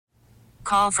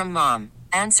call from mom.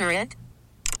 Answer it.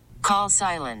 Call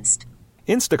silenced.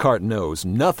 Instacart knows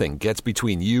nothing gets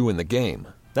between you and the game.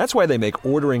 That's why they make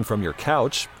ordering from your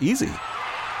couch easy.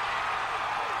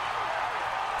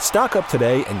 Stock up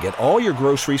today and get all your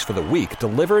groceries for the week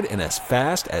delivered in as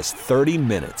fast as 30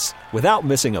 minutes without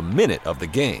missing a minute of the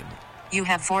game. You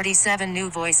have 47 new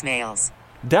voicemails.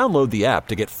 Download the app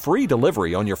to get free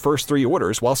delivery on your first 3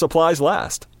 orders while supplies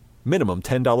last. Minimum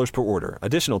 $10 per order.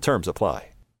 Additional terms apply.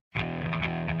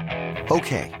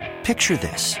 Okay, picture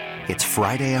this. It's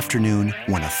Friday afternoon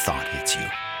when a thought hits you.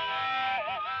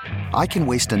 I can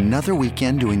waste another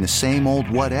weekend doing the same old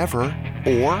whatever,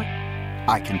 or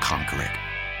I can conquer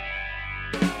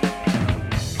it.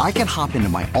 I can hop into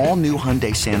my all-new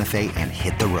Hyundai Santa Fe and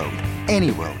hit the road.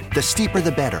 Any road. The steeper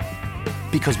the better.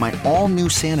 Because my all-new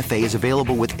Santa Fe is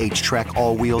available with H-Track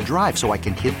all-wheel drive, so I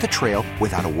can hit the trail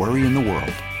without a worry in the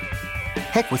world.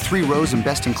 Heck, with 3 rows and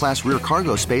best-in-class rear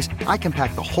cargo space, I can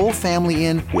pack the whole family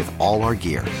in with all our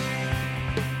gear.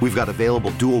 We've got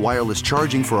available dual wireless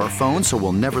charging for our phones, so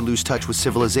we'll never lose touch with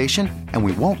civilization, and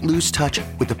we won't lose touch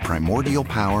with the primordial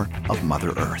power of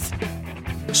Mother Earth.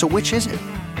 So which is it?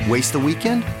 Waste the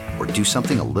weekend or do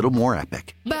something a little more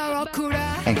epic?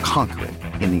 And conquer it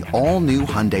in the all-new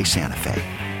Hyundai Santa Fe.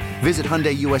 Visit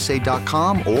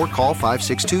HyundaiUSA.com or call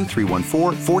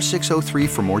 562-314-4603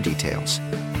 for more details.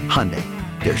 Hyundai,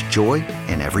 there's joy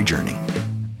in every journey.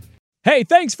 Hey,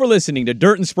 thanks for listening to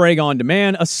Dirt and Sprague On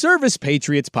Demand, a Service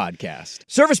Patriots podcast.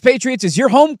 Service Patriots is your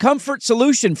home comfort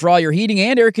solution for all your heating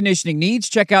and air conditioning needs.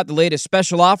 Check out the latest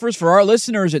special offers for our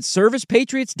listeners at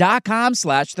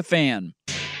servicepatriots.com/thefan.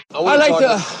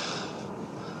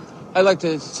 I'd like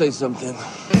to say something.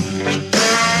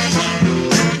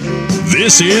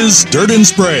 This is Dirt and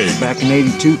Sprague. Back in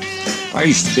 '82, I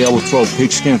used to be able to throw a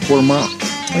pigskin 1/4 mile.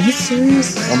 Are you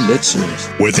serious? I'm dead serious.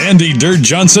 With Andy Dirt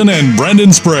Johnson and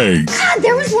Brandon Sprague. God,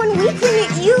 there was one week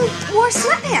when you wore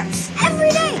sweatpants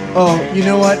every day. Oh, you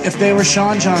know what? If they were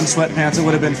Sean John sweatpants, it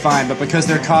would have been fine. But because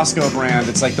they're Costco brand,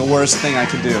 it's like the worst thing I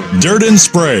could do. Dirt and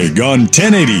Sprague on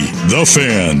 1080 The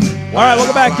Fan. All right,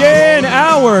 welcome back in.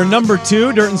 Hour number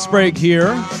 2, Dirt and Sprague here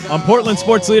on Portland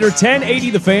Sports Leader 1080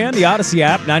 The Fan, the Odyssey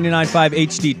app, 99.5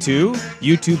 HD2,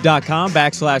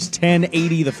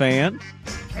 youtube.com/1080 The Fan.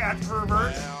 Cat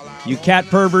pervert. You cat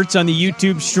perverts on the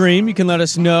YouTube stream, you can let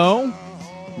us know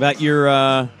about your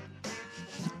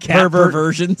Cat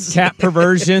perversions. Cat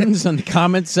perversions on the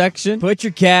comment section. Put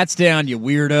your cats down, you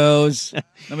weirdos.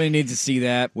 Nobody needs to see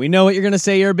that. We know what you're going to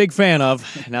say you're a big fan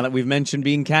of, now that we've mentioned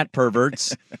being cat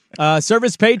perverts.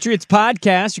 Service Patriots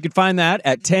podcast, you can find that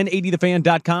at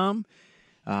 1080thefan.com.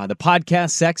 The podcast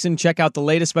section, check out the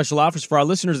latest special offers for our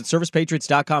listeners at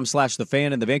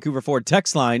servicepatriots.com/thefan, and the Vancouver Ford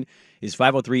text line is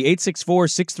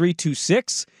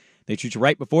 503-864-6326. They treat you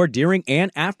right before, during,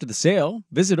 and after the sale.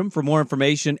 Visit them for more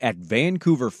information at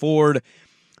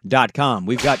vancouverford.com.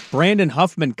 We've got Brandon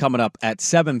Huffman coming up at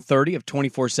 7:30 of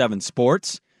 24/7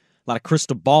 Sports. A lot of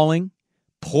crystal balling,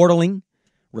 portaling,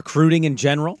 recruiting in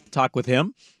general. Talk with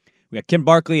him. We got Kim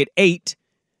Barkley at 8.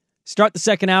 Start the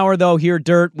second hour, though, here,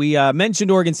 Dirt. We mentioned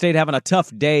Oregon State having a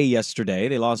tough day yesterday.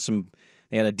 They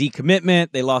had a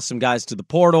decommitment. They lost some guys to the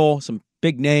portal, some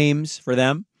big names for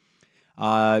them.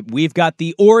 We've got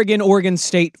the Oregon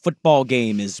State football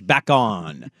game is back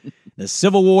on. The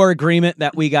Civil War agreement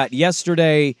that we got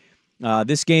yesterday.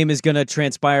 This game is going to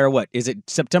transpire, what? Is it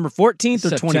September 14th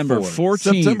or 24th? September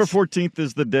 14th. September 14th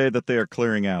is the day that they are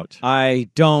clearing out. I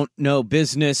don't know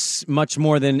business much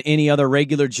more than any other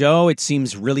regular Joe. It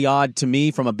seems really odd to me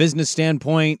from a business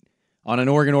standpoint on an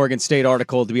Oregon State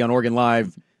article to be on Oregon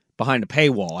Live behind a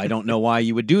paywall. I don't know why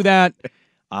you would do that.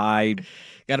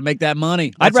 Got to make that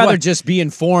money. I'd rather just be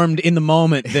informed in the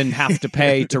moment than have to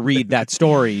pay to read that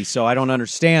story, so I don't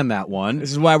understand that one.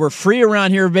 This is why we're free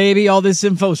around here, baby. All this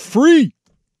info's free.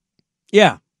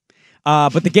 Yeah.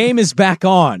 But the game is back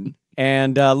on,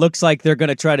 and looks like they're going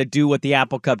to try to do what the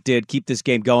Apple Cup did, keep this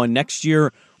game going. Next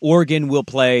year, Oregon will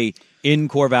play in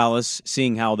Corvallis,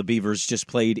 seeing how the Beavers just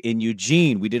played in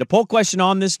Eugene. We did a poll question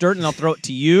on this, Dirt, and I'll throw it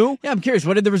to you. Yeah, I'm curious.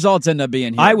 What did the results end up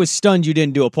being here? I was stunned you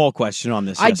didn't do a poll question on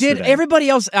this yesterday. I did. Everybody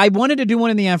else, I wanted to do one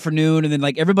in the afternoon, and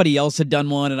then everybody else had done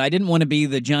one, and I didn't want to be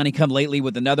the Johnny-come-lately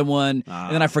with another one,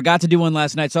 and then I forgot to do one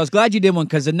last night. So I was glad you did one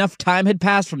because enough time had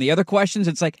passed from the other questions.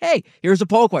 It's like, hey, here's a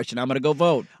poll question. I'm going to go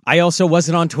vote. I also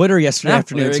wasn't on Twitter yesterday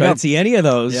afternoon, so I didn't see any of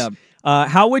those. Yeah.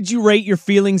 How would you rate your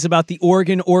feelings about the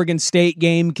Oregon State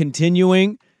game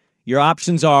continuing? Your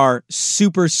options are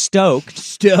super stoked.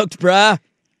 Stoked, bruh.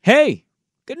 Hey,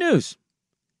 good news.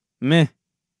 Meh.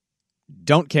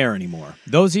 Don't care anymore.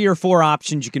 Those are your 4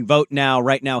 options. You can vote now,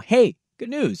 right now. Hey, good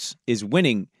news is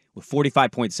winning with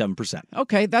 45.7%.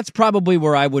 Okay, that's probably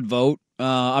where I would vote.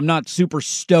 I'm not super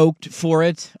stoked for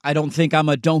it. I don't think I'm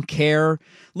a don't care. A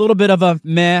little bit of a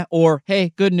meh or,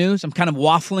 hey, good news. I'm kind of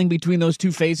waffling between those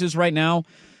two phases right now.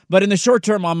 But in the short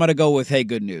term, I'm going to go with, hey,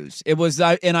 good news. It was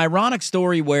an ironic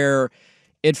story where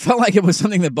it felt like it was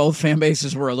something that both fan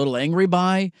bases were a little angry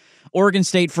by. Oregon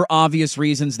State, for obvious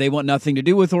reasons, they want nothing to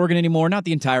do with Oregon anymore. Not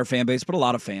the entire fan base, but a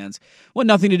lot of fans want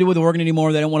nothing to do with Oregon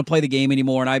anymore. They don't want to play the game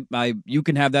anymore. And you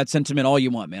can have that sentiment all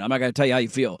you want, man. I'm not going to tell you how you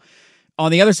feel. On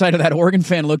the other side of that, Oregon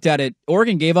fan looked at it.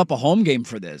 Oregon gave up a home game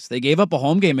for this. They gave up a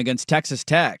home game against Texas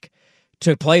Tech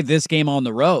to play this game on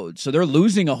the road. So they're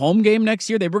losing a home game next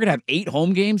year. They were going to have 8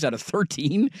 home games out of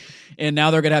 13, and now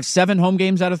they're going to have 7 home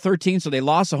games out of 13. So they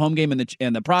lost a home game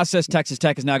in the process. Texas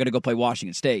Tech is now going to go play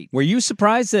Washington State. Were you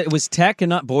surprised that it was Tech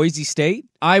and not Boise State?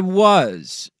 I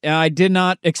was. And I did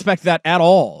not expect that at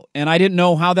all. And I didn't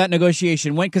know how that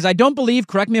negotiation went because I don't believe,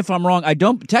 correct me if I'm wrong,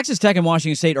 Texas Tech and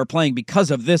Washington State are playing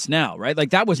because of this now, right? Like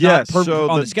that was not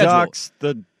on the schedule.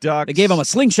 The Ducks. They gave them a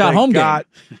slingshot home game.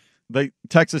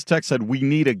 Texas Tech said, we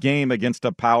need a game against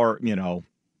a power,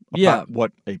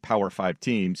 a Power 5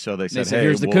 team. So they said, hey,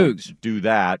 here's the Cougs. Do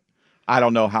that. I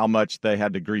don't know how much they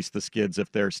had to grease the skids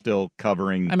if they're still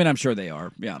covering. I mean, I'm sure they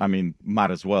are. Yeah. I mean,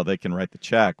 might as well. They can write the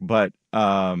check. But,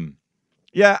 I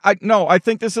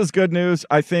think this is good news.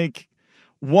 I think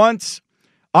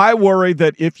I worry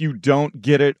that if you don't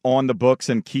get it on the books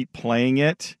and keep playing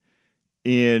it,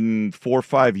 in 4 or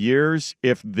 5 years,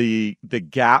 if the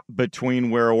gap between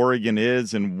where Oregon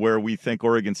is and where we think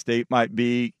Oregon State might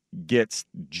be gets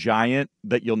giant,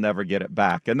 that you'll never get it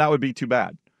back. And that would be too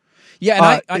bad.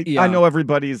 Yeah, and I know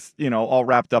everybody's, all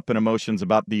wrapped up in emotions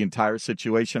about the entire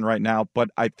situation right now,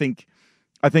 but I think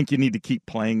you need to keep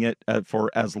playing it for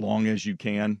as long as you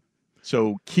can.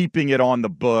 So keeping it on the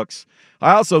books.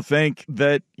 I also think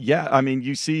that,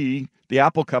 you see the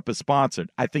Apple Cup is sponsored.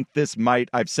 I think this might,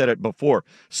 I've said it before,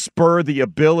 spur the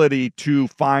ability to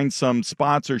find some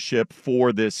sponsorship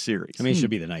for this series. I mean, it should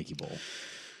be the Nike Bowl.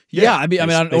 Yeah, I mean,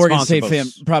 an Oregon State fan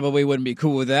probably wouldn't be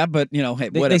cool with that, but hey,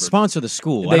 whatever. They sponsor the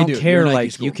school. They I don't do. care.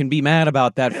 Like you can be mad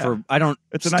about that for. I don't.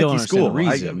 It's a still Nike understand school. the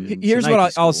reason. Here's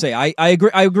what I'll say. I agree.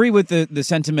 I agree with the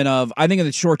sentiment of. I think in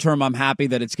the short term, I'm happy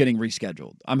that it's getting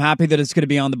rescheduled. I'm happy that it's going to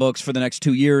be on the books for the next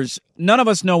 2 years. None of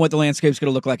us know what the landscape's going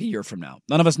to look like a year from now.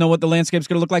 None of us know what the landscape's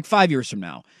going to look like 5 years from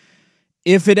now.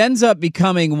 If it ends up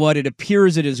becoming what it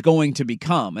appears it is going to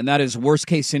become, and that is worst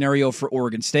case scenario for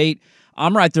Oregon State,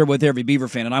 I'm right there with every Beaver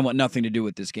fan, and I want nothing to do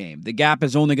with this game. The gap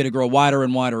is only going to grow wider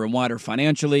and wider and wider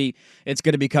financially. It's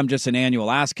going to become just an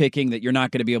annual ass-kicking that you're not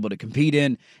going to be able to compete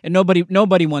in. And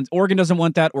nobody wants – Oregon doesn't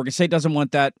want that. Oregon State doesn't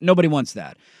want that. Nobody wants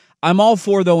that. I'm all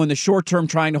for, though, in the short term,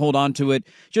 trying to hold on to it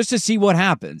just to see what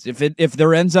happens. If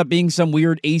there ends up being some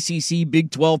weird ACC Big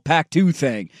 12 Pac-2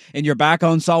 thing and you're back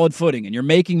on solid footing and you're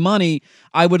making money,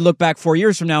 I would look back 4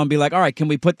 years from now and be like, all right, can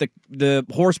we put the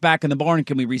horse back in the barn?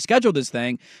 Can we reschedule this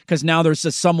thing? Because now there's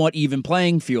a somewhat even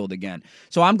playing field again.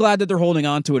 So I'm glad that they're holding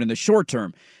on to it in the short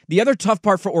term. The other tough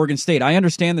part for Oregon State, I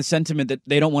understand the sentiment that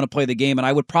they don't want to play the game, and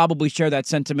I would probably share that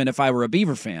sentiment if I were a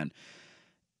Beaver fan.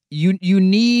 You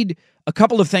need a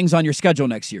couple of things on your schedule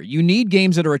next year. You need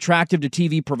games that are attractive to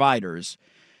TV providers.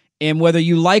 And whether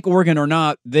you like Oregon or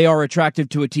not, they are attractive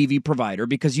to a TV provider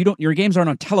because your games aren't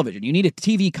on television. You need a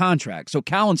TV contract. So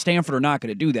Cal and Stanford are not going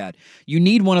to do that. You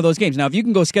need one of those games. Now, if you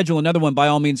can go schedule another one, by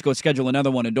all means, go schedule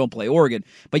another one and don't play Oregon.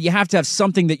 But you have to have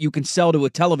something that you can sell to a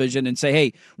television and say,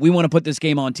 hey, we want to put this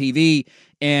game on TV.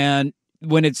 And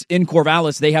when it's in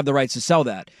Corvallis, they have the rights to sell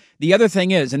that. The other thing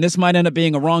is, and this might end up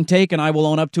being a wrong take, and I will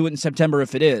own up to it in September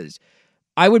if it is,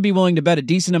 I would be willing to bet a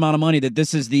decent amount of money that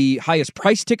this is the highest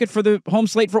price ticket for the home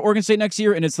slate for Oregon State next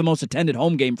year, and it's the most attended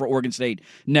home game for Oregon State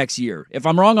next year. If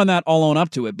I'm wrong on that, I'll own up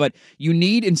to it. But you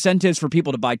need incentives for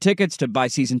people to buy tickets, to buy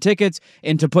season tickets,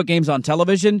 and to put games on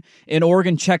television. And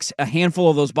Oregon checks a handful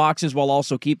of those boxes while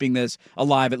also keeping this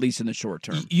alive, at least in the short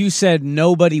term. You said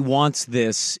nobody wants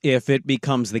this if it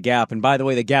becomes the gap. And by the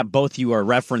way, the gap both you are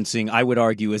referencing, I would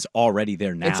argue, is already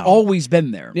there now. It's always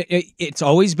been there. It's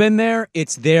always been there.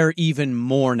 It's there even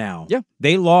more now. Yeah.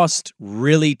 They lost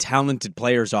really talented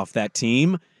players off that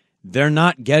team. They're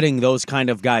not getting those kind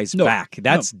of guys back.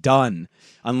 That's done.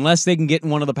 Unless they can get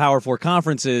in one of the Power Four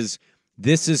conferences,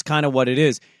 this is kind of what it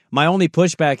is. My only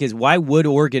pushback is, why would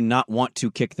Oregon not want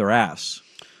to kick their ass?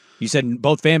 You said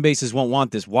both fan bases won't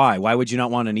want this. Why? Why would you not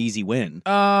want an easy win?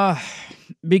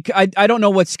 Because I don't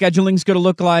know what scheduling's going to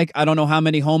look like. I don't know how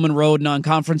many home and road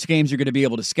non-conference games you're going to be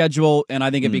able to schedule, and I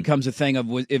think it becomes a thing of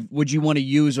would you want to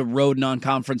use a road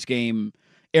non-conference game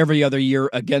every other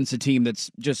year against a team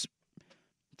that's just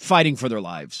fighting for their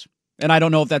lives? And I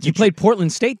don't know if that's... You played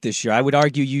Portland State this year. I would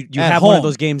argue you have home. one of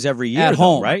those games every year, at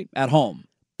home, right? At home.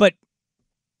 But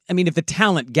I mean, if the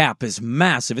talent gap is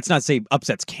massive, it's not to say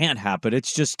upsets can't happen.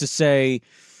 It's just to say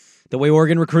the way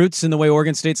Oregon recruits and the way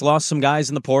Oregon State's lost some guys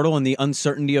in the portal and the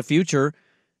uncertainty of future,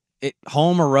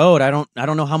 home or road, I don't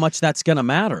know how much that's going to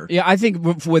matter. Yeah, I think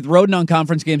with road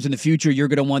non-conference games in the future, you're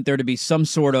going to want there to be some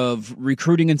sort of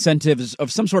recruiting incentives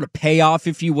of some sort of payoff,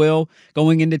 if you will,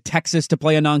 going into Texas to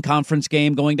play a non-conference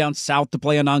game, going down south to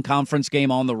play a non-conference game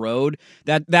on the road.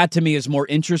 That to me is more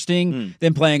interesting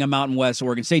than playing a Mountain West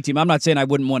Oregon State team. I'm not saying I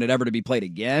wouldn't want it ever to be played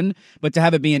again, but to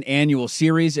have it be an annual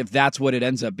series, if that's what it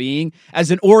ends up being. As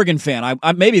an Oregon fan,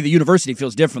 I maybe the university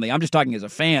feels differently. I'm just talking as a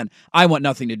fan. I want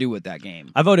nothing to do with that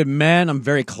game. I voted man. I'm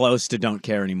very close to don't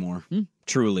care anymore.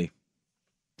 Truly.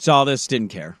 Saw this, didn't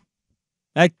care.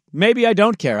 Maybe I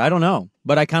don't care. I don't know.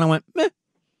 But I kind of went, meh.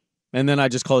 And then I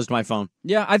just closed my phone.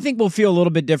 Yeah, I think we'll feel a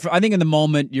little bit different. I think in the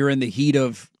moment, you're in the heat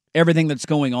of everything that's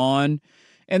going on.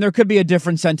 And there could be a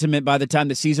different sentiment by the time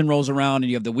the season rolls around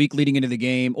and you have the week leading into the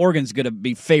game. Oregon's going to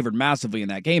be favored massively in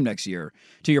that game next year,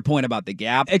 to your point about the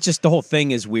gap. It's just the whole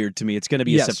thing is weird to me. It's going to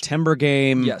be a September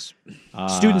game. Yes.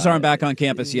 Students aren't back on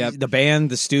campus yet. The band,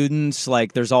 the students,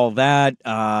 there's all that.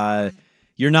 I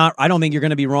don't think you're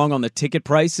going to be wrong on the ticket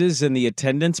prices and the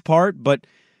attendance part, but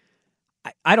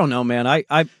I don't know, man.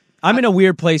 I'm in a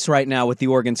weird place right now with the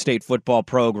Oregon State football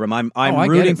program. I'm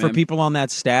rooting for people on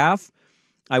that staff.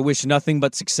 I wish nothing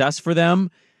but success for them,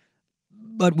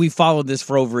 but we followed this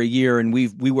for over a year, and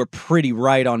we were pretty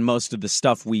right on most of the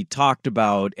stuff we talked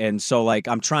about. And so,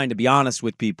 I'm trying to be honest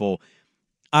with people.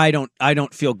 I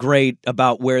don't feel great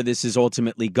about where this is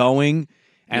ultimately going,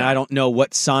 and I don't know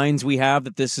what signs we have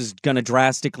that this is going to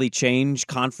drastically change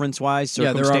conference-wise,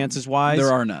 circumstances-wise.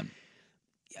 There are none.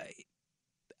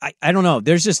 I don't know.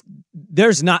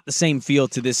 There's not the same feel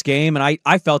to this game, and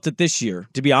I felt it this year,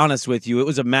 to be honest with you. It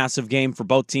was a massive game for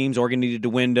both teams. Oregon needed to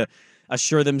win to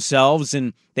assure themselves,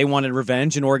 and they wanted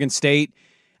revenge, and Oregon State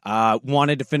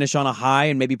wanted to finish on a high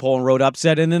and maybe pull a road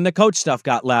upset, and then the coach stuff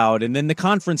got loud, and then the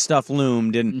conference stuff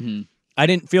loomed, and I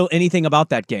didn't feel anything about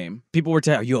that game. People were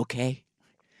telling, are you okay?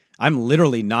 I'm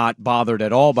literally not bothered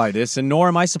at all by this, and nor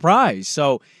am I surprised.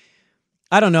 So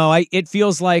I don't know. It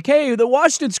feels like, hey, the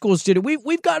Washington schools did it.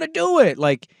 We've got to do it.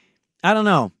 I don't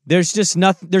know. There's just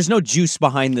nothing. There's no juice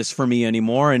behind this for me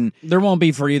anymore, and there won't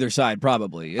be for either side.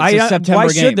 Probably. It's a September why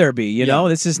game. Should there be? You know,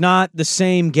 this is not the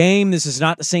same game. This is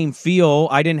not the same feel.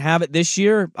 I didn't have it this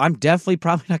year. I'm definitely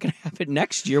probably not going to have it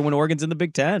next year when Oregon's in the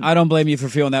Big Ten. I don't blame you for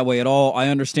feeling that way at all. I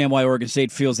understand why Oregon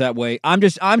State feels that way. I'm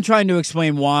trying to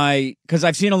explain why, because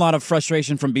I've seen a lot of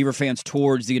frustration from Beaver fans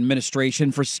towards the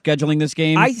administration for scheduling this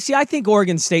game. I think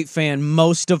Oregon State fan,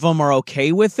 most of them are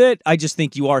okay with it. I just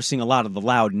think you are seeing a lot of the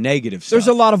loud negative stuff. There's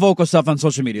a lot of vocal stuff on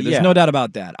social media. There's no doubt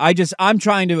about that. I'm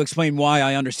trying to explain why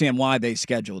I understand why they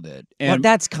scheduled it. And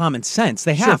that's common sense.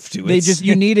 They have to.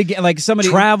 You need to get somebody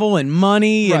travel and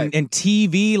money and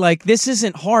TV. This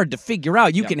isn't hard to figure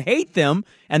out. You can hate them,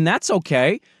 and that's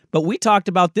okay. But we talked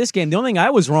about this game. The only thing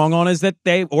I was wrong on is that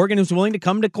Oregon was willing to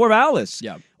come to Corvallis.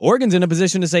 Yeah. Oregon's in a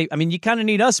position to say, you kind of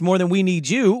need us more than we need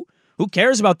you. Who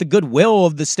cares about the goodwill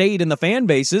of the state and the fan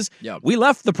bases? Yeah. We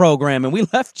left the program and we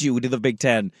left you to the Big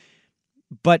Ten.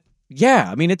 But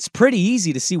yeah, it's pretty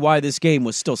easy to see why this game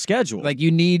was still scheduled.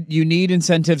 You need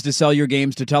incentives to sell your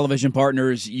games to television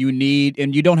partners. And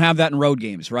you don't have that in road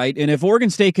games, right? And if Oregon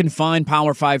State can find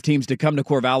Power 5 teams to come to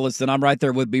Corvallis, then I'm right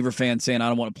there with Beaver fans saying I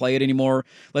don't want to play it anymore.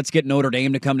 Let's get Notre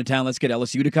Dame to come to town. Let's get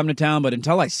LSU to come to town. But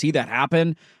until I see that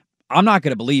happen, I'm not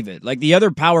going to believe it. The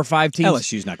other Power 5 teams...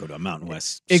 LSU's not going to a Mountain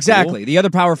West school. Exactly. The other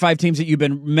Power 5 teams that you've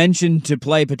been mentioned to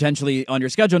play potentially on your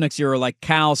schedule next year are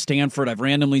Cal, Stanford. I've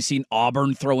randomly seen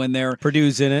Auburn throw in there.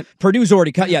 Purdue's in it. Purdue's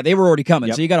already come. Yeah, they were already coming.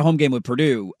 Yep. So you got a home game with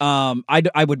Purdue.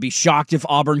 I would be shocked if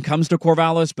Auburn comes to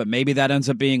Corvallis, but maybe that ends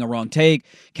up being a wrong take.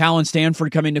 Cal and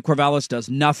Stanford coming to Corvallis does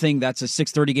nothing. That's a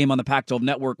 6:30 game on the Pac-12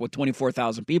 network with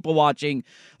 24,000 people watching.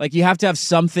 You have to have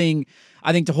something...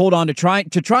 I think to hold on to try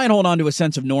and hold on to a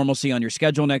sense of normalcy on your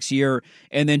schedule next year,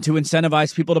 and then to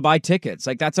incentivize people to buy tickets.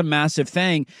 That's a massive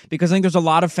thing, because I think there's a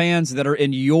lot of fans that are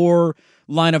in your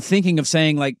line of thinking of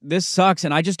saying this sucks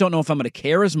and I just don't know if I'm going to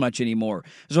care as much anymore.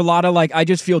 There's a lot of I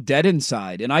just feel dead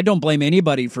inside, and I don't blame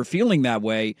anybody for feeling that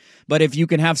way. But if you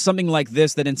can have something like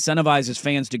this that incentivizes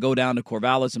fans to go down to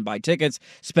Corvallis and buy tickets,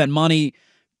 spend money,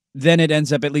 then it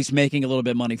ends up at least making a little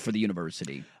bit of money for the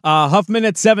university. Huffman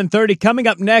at 7:30. Coming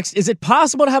up next, is it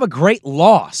possible to have a great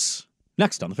loss?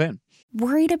 Next on The Fan.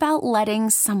 Worried about letting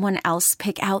someone else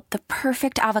pick out the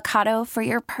perfect avocado for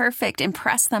your perfect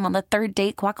impress them on the third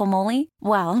date guacamole?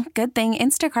 Well, good thing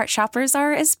Instacart shoppers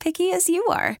are as picky as you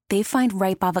are. They find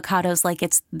ripe avocados like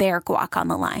it's their guac on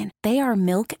the line. They are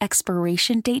milk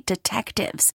expiration date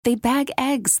detectives. They bag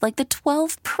eggs like the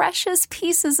 12 precious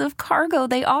pieces of cargo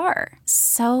they are.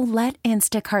 So let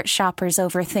Instacart shoppers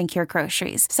overthink your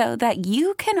groceries so that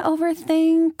you can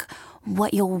overthink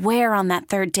what you'll wear on that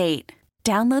third date.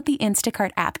 Download the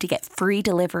Instacart app to get free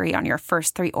delivery on your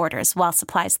first 3 orders while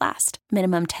supplies last.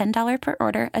 Minimum $10 per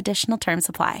order. Additional terms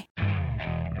apply.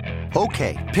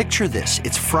 Okay, picture this.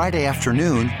 It's Friday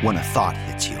afternoon when a thought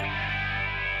hits you.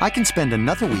 I can spend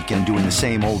another weekend doing the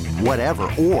same old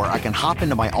whatever, or I can hop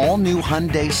into my all-new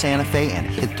Hyundai Santa Fe and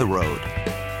hit the road.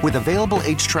 With available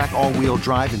H-Track all-wheel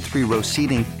drive and 3-row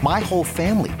seating, my whole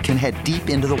family can head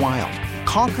deep into the wild.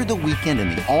 Conquer the weekend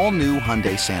in the all-new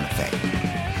Hyundai Santa Fe.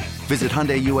 Visit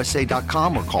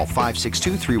HyundaiUSA.com or call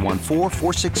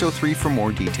 562-314-4603 for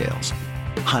more details.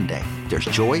 Hyundai, there's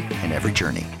joy in every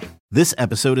journey. This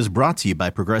episode is brought to you by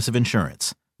Progressive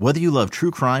Insurance. Whether you love true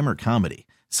crime or comedy,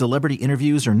 celebrity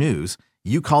interviews or news,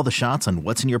 you call the shots on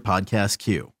what's in your podcast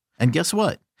queue. And guess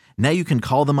what? Now you can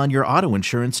call them on your auto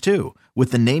insurance too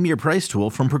with the Name Your Price tool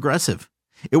from Progressive.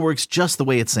 It works just the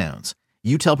way it sounds.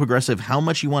 You tell Progressive how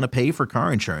much you want to pay for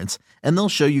car insurance, and they'll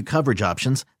show you coverage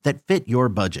options that fit your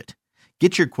budget.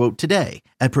 Get your quote today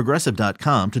at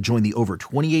Progressive.com to join the over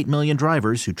 28 million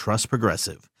drivers who trust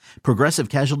Progressive. Progressive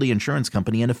Casualty Insurance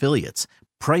Company and Affiliates.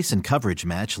 Price and coverage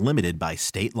match limited by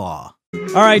state law.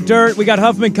 All right, Dirt, we got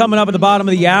Huffman coming up at the bottom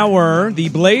of the hour. The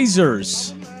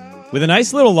Blazers with a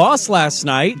nice little loss last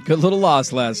night. Good little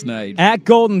loss last night. At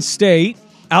Golden State.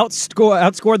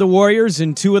 Outscored the Warriors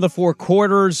in 2 of the 4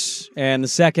 quarters, and the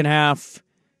second half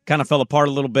kind of fell apart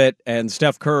a little bit, and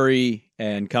Steph Curry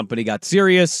and company got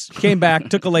serious, came back,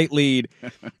 took a late lead,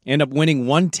 ended up winning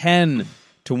 110-106.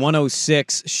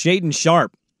 Shaedon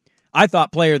Sharpe, I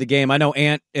thought player of the game. I know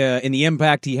Ant, in the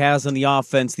impact he has on the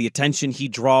offense, the attention he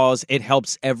draws, it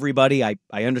helps everybody. I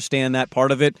understand that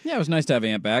part of it. Yeah, it was nice to have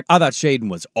Ant back. I thought Shaedon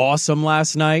was awesome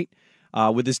last night.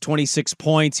 With his 26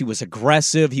 points, he was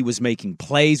aggressive. He was making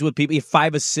plays with people. He had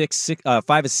 5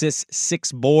 assists,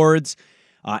 6 boards.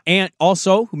 Ant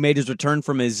also, who made his return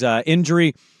from his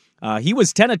injury, he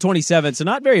was 10 of 27, so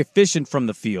not very efficient from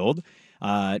the field.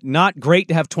 Not great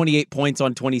to have 28 points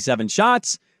on 27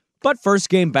 shots, but first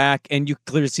game back, and you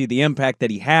clearly see the impact that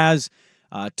he has.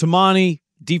 Tamani,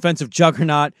 defensive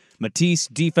juggernaut. Matisse,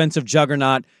 defensive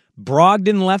juggernaut.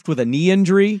 Brogdon left with a knee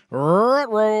injury.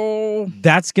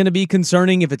 That's going to be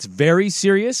concerning if it's very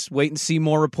serious. Wait and see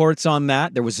more reports on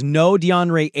that. There was no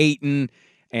DeAndre Ayton,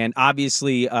 and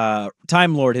obviously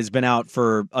Time Lord has been out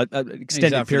for an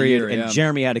extended period, and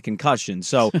Jeremy had a concussion.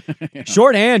 So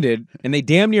shorthanded, and they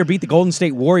damn near beat the Golden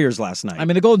State Warriors last night. I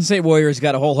mean, the Golden State Warriors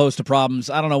got a whole host of problems.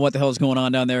 I don't know what the hell is going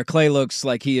on down there. Klay looks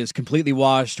like he is completely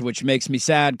washed, which makes me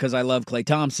sad because I love Klay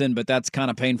Thompson, but that's kind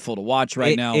of painful to watch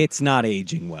right now. It's not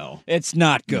aging well. It's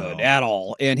not good at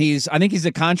all. And I think he's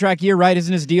a contract year, right?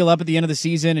 Isn't his deal up at the end of the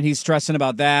season? And he's stressing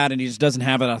about that, and he just doesn't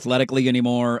have it athletically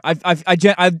anymore.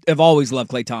 I've always loved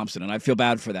Klay Thompson, and I feel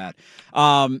bad for that.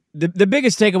 The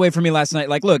biggest takeaway for me last night,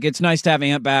 like, look, it's nice to have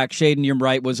Ant back. Shaedon, you're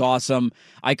right, was awesome.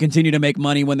 I continue to make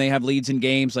money when they have leads in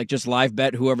games, like just live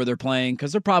bet whoever they're playing,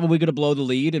 because they're probably going to blow the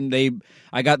lead. And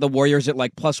I got the Warriors at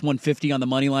like plus 150 on the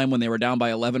money line when they were down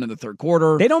by 11 in the third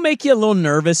quarter. They don't make you a little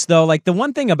nervous, though. Like, the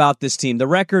one thing about this team, the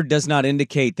record does not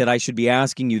indicate that I should be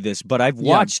asking you this, but I've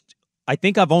watched, I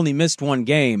think I've only missed one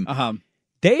game.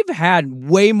 They've had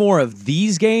way more of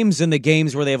these games than the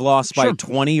games where they've lost by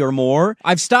 20 or more.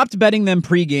 I've stopped betting them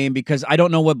pregame because I don't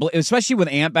know what, especially with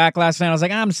Ant back last night. I was like,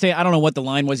 I don't know what the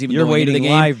line was even. You're going into the game.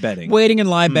 Live betting. Waiting and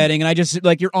live betting, and I just,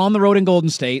 like, you're on the road in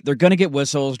Golden State. They're going to get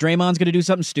whistles. Draymond's going to do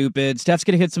something stupid. Steph's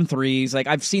going to hit some threes. Like,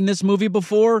 I've seen this movie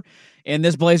before, and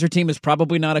this Blazer team is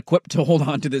probably not equipped to hold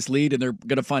on to this lead, and they're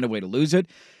going to find a way to lose it.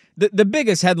 The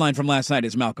biggest headline from last night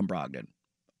is Malcolm Brogdon,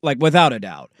 like, without a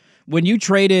doubt. When you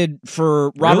traded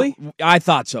for Robert, I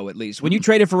thought so at least. When you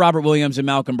traded for Robert Williams and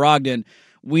Malcolm Brogdon,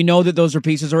 we know that those are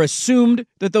pieces, or assumed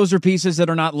that those are pieces that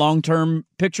are not long-term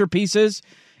picture pieces.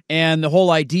 And the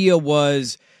whole idea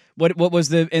was, what was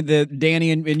the Danny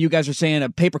and you guys are saying, a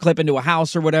paperclip into a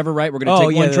house or whatever, right? We're going to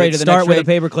take one trade to the next trade. Start with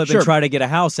a paperclip and Sure. try to get a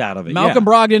house out of it. Malcolm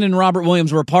Brogdon and Robert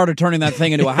Williams were a part of turning that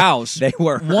thing into a house. They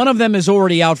were. One of them is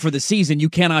already out for the season. You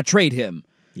cannot trade him.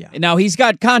 Yeah. Now, he's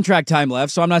got contract time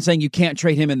left, so I'm not saying you can't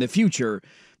trade him in the future,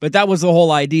 but that was the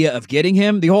whole idea of getting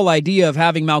him. The whole idea of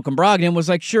having Malcolm Brogdon was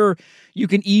like, sure, you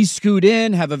can scoot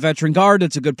in, have a veteran guard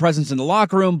that's a good presence in the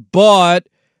locker room, but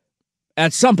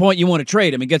At some point, you want to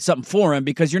trade him and get something for him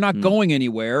because you're not going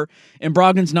anywhere, and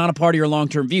Brogdon's not a part of your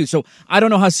long-term view. So I don't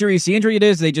know how serious the injury it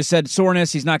is. They just said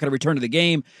soreness. He's not going to return to the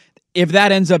game. If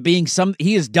that ends up being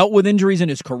he has dealt with injuries in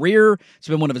his career. It's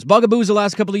been one of his bugaboos the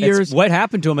last couple of years. It's what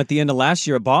happened to him at the end of last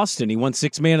year at Boston? He won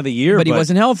Sixth Man of the Year. But he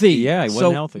wasn't healthy. Yeah, he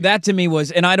wasn't healthy. That to me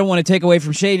was, and I don't want to take away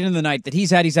from Shaden in the night that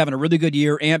he's having a really good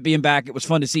year. Ant being back, it was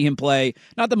fun to see him play.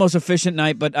 Not the most efficient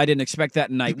night, but I didn't expect that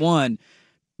in night one.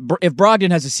 If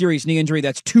Brogdon has a serious knee injury,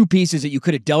 that's two pieces that you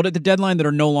could have dealt at the deadline that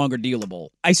are no longer dealable.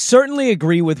 I certainly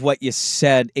agree with what you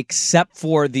said, except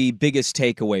for the biggest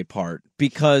takeaway part,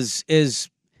 because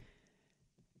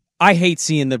I hate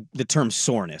seeing the term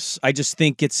soreness. I just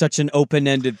think it's such an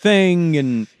open-ended thing,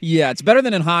 and yeah, it's better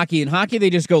than in hockey. In hockey,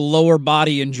 they just go lower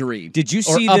body injury. Did you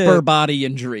see upper body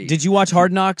injury? Did you watch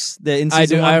Hard Knocks? The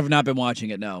in-season one? I have not been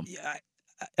watching it. No.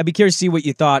 I'd be curious to see what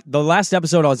you thought. The last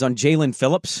episode I was on Jalen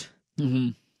Phillips. Mm-hmm.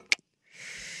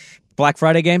 Black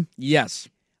Friday game? Yes.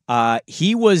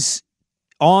 He was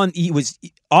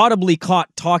audibly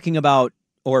caught talking about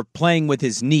or playing with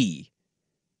his knee.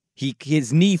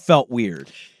 His knee felt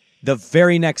weird. The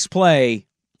very next play,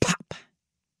 pop,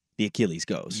 the Achilles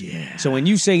goes. Yeah. So when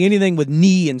you say anything with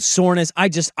knee and soreness,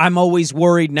 I'm always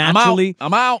worried naturally.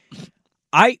 I'm out.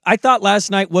 I thought last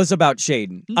night was about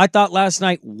Shaden. I thought last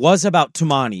night was about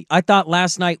Tumani. I thought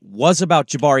last night was about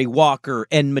Jabari Walker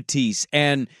and Matisse.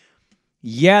 And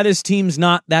yeah, this team's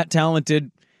not that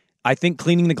talented. I think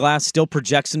Cleaning the Glass still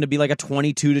projects them to be like a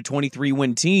 22 to 23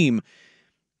 win team.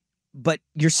 But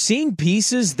you're seeing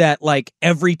pieces that like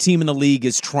every team in the league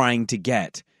is trying to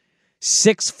get.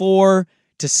 6'4"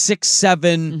 to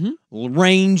 6'7",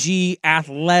 rangy,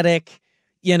 athletic,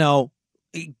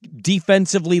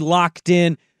 defensively locked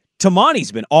in.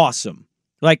 Tamani's been awesome.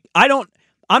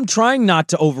 I'm trying not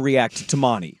to overreact to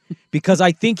Tamani because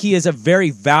I think he is a very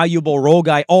valuable role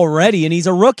guy already, and he's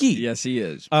a rookie. Yes, he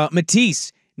is.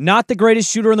 Matisse, not the greatest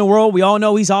shooter in the world. We all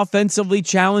know he's offensively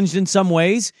challenged in some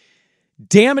ways.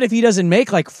 Damn it if he doesn't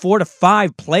make like 4 to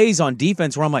 5 plays on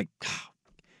defense where I'm like,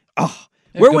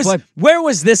 where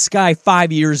was this guy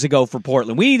 5 years ago for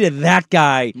Portland? We needed that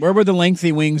guy. Where were the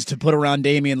lengthy wings to put around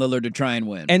Damian Lillard to try and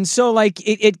win? And so,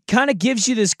 it kind of gives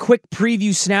you this quick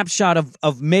preview snapshot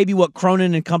of maybe what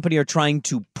Cronin and company are trying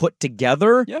to put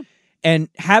together. Yeah. And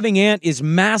having Ant is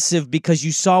massive because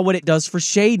you saw what it does for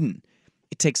Shaden.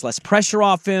 It takes less pressure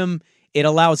off him. It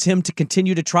allows him to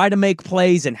continue to try to make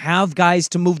plays and have guys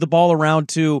to move the ball around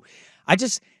to.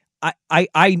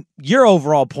 Your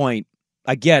overall point,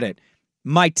 I get it.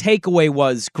 My takeaway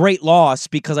was great loss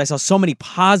because I saw so many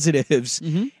positives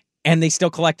and they still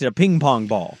collected a ping pong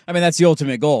ball. I mean, that's the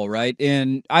ultimate goal, right?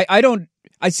 And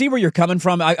I see where you're coming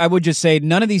from. I would just say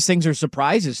none of these things are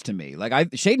surprises to me.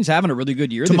 Shaden's having a really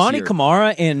good year this year.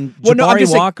 Kamara and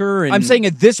Jabari Walker. I'm saying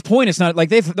at this point, it's not like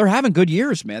they're having good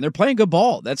years, man. They're playing good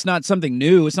ball. That's not something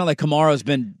new. It's not like Kamara's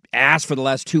been ass for the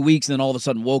last 2 weeks and then all of a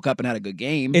sudden woke up and had a good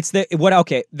game.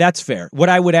 Okay, that's fair. What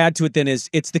I would add to it then is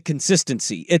it's the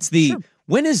consistency. It's the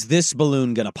when is this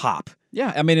balloon going to pop?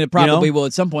 Yeah, I mean, it probably will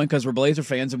at some point because we're Blazer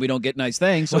fans and we don't get nice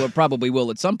things, so it probably will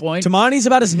at some point. Tamani's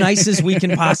about as nice as we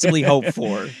can possibly hope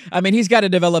for. I mean, he's got to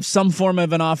develop some form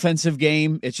of an offensive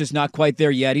game. It's just not quite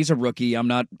there yet. He's a rookie. I'm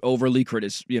not overly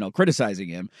criticizing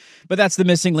him, but that's the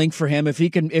missing link for him. If he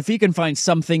can find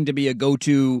something to be a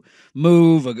go-to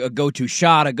move, a go-to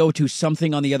shot, a go-to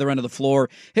something on the other end of the floor,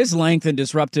 his length and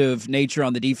disruptive nature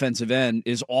on the defensive end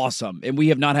is awesome, and we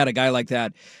have not had a guy like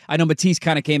that. I know Matisse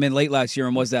kind of came in late last year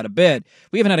and was that a bit.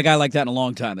 We haven't had a guy like that in a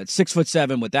long time. That's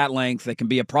 6'7" with that length that can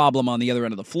be a problem on the other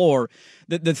end of the floor.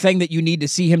 The thing that you need to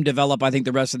see him develop, I think,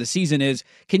 the rest of the season is,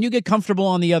 can you get comfortable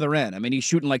on the other end? I mean, he's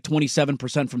shooting like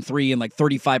 27% from three and like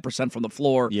 35% from the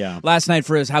floor. Yeah. Last night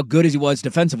for how good as he was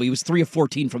defensively, he was 3 of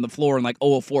 14 from the floor and like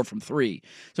 0 of 4 from three.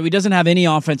 So he doesn't have any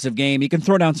offensive game. He can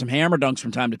throw down some hammer dunks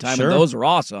from time to time, and those are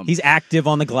awesome. He's active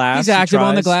on the glass. He's active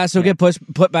on the glass. He'll get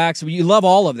putbacks. You love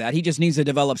all of that. He just needs to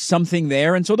develop something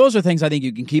there. And so those are things I think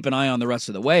you can keep an eye on the rest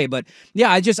of the way. But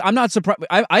yeah, I'm not surprised.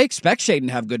 I expect Shaden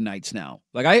to have good nights now.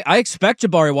 Like I expect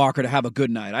Jabari Walker to have a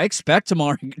good night. I expect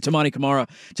Tamani Kamara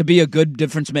to be a good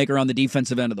difference maker on the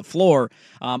defensive end of the floor.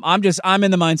 I'm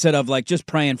in the mindset of like just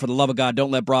praying for the love of God,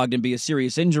 don't let Brogdon be a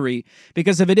serious injury,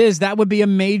 because if it is, that would be a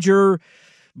major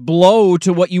blow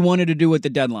to what you wanted to do at the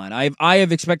deadline. I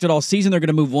have expected all season they're going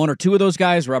to move one or two of those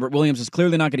guys. Robert Williams is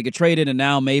clearly not going to get traded, and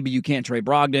now maybe you can't trade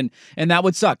Brogdon, and that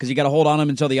would suck because you got to hold on him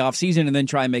until the offseason and then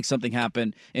try and make something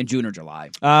happen in June or July.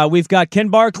 We've got Ken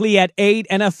Barkley at 8,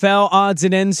 NFL odds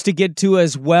and ends to get to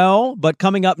as well, but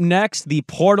coming up next, the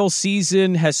portal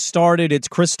season has started. It's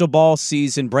crystal ball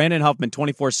season. Brandon Huffman,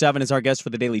 24/7, is our guest for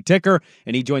the Daily Ticker,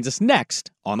 and he joins us next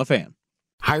on The Fan.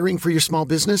 Hiring for your small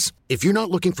business? If you're not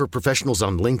looking for professionals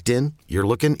on LinkedIn, you're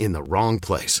looking in the wrong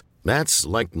place. That's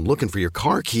like looking for your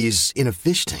car keys in a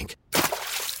fish tank.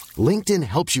 LinkedIn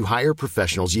helps you hire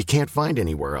professionals you can't find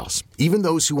anywhere else, even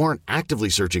those who aren't actively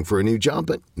searching for a new job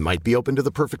but might be open to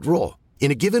the perfect role.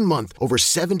 In a given month, over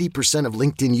 70% of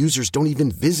LinkedIn users don't even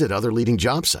visit other leading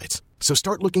job sites. So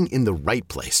start looking in the right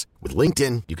place. With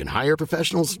LinkedIn, you can hire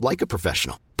professionals like a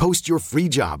professional. Post your free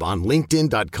job on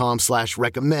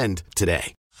linkedin.com/recommend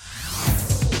today.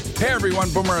 Hey everyone,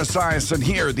 Boomer Esiason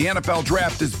here. The NFL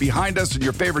Draft is behind us and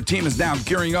your favorite team is now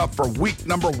gearing up for week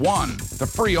number 1. The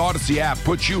free Odyssey app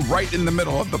puts you right in the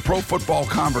middle of the pro football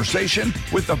conversation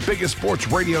with the biggest sports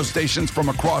radio stations from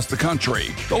across the country.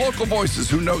 The local voices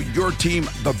who know your team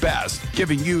the best,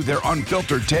 giving you their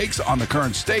unfiltered takes on the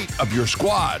current state of your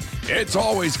squad. It's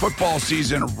always football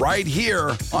season right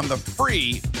here on the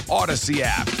free Odyssey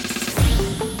app.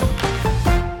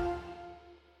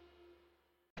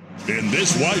 In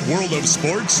this wide world of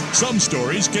sports, some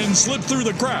stories can slip through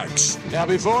the cracks. Now,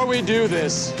 before we do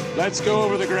this, let's go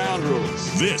over the ground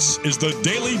rules. This is the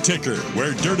Daily Ticker,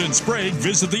 where Dirt and Sprague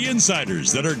visit the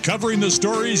insiders that are covering the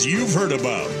stories you've heard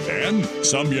about, and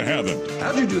some you haven't.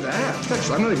 How'd you do that?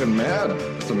 Actually, I'm not even mad.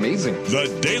 It's amazing. The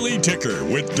Daily Ticker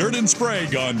with Dirt and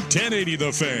Sprague on 1080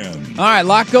 The Fan. All right, a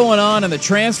lot going on in the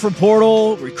transfer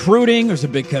portal, recruiting. There's a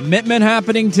big commitment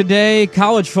happening today.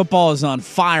 College football is on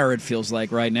fire, it feels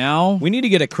like, right now. We need to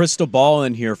get a crystal ball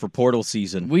in here for portal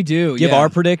season. We do. Give our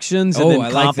predictions and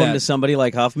then comp them that. to somebody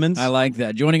like Huffman's. I like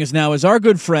that. Joining us now is our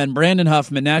good friend, Brandon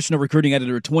Huffman, National Recruiting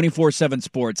Editor at 24/7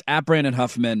 Sports, at Brandon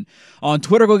Huffman. On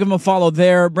Twitter, go give him a follow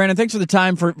there. Brandon, thanks for the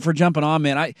time for jumping on,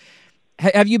 man.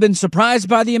 Have you been surprised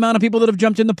by the amount of people that have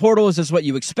jumped in the portal? Is this what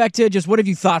you expected? Just what have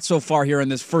you thought so far here in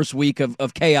this first week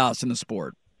of chaos in the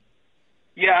sport?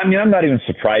 Yeah, I mean, I'm not even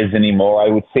surprised anymore. I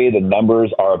would say the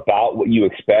numbers are about what you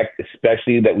expect,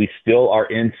 especially that we still are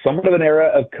in somewhat of an era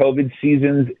of COVID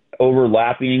seasons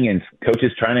overlapping and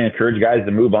coaches trying to encourage guys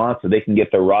to move on so they can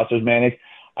get their rosters managed.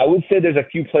 I would say there's a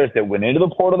few players that went into the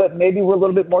portal that maybe were a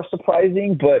little bit more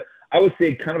surprising, but I would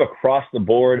say kind of across the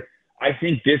board, I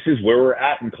think this is where we're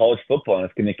at in college football, and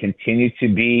it's going to continue to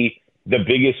be the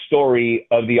biggest story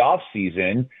of the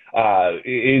offseason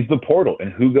is the portal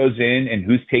and who goes in and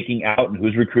who's taking out and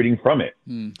who's recruiting from it.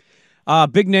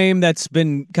 Big name that's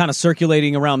been kind of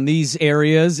circulating around these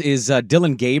areas is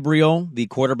Dylan Gabriel, the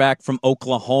quarterback from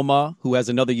Oklahoma, who has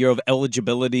another year of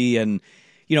eligibility. And,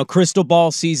 you know, crystal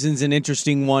ball season's an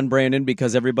interesting one, Brandon,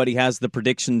 because everybody has the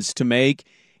predictions to make.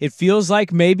 It feels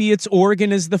like maybe it's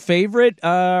Oregon is the favorite.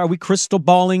 Are we crystal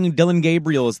balling Dylan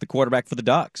Gabriel as the quarterback for the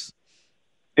Ducks?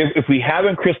 If we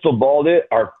haven't crystal balled it,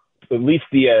 at least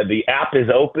the app is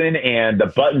open and the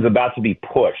button's about to be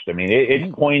pushed. I mean,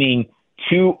 it's pointing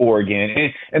to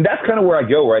Oregon. And that's kind of where I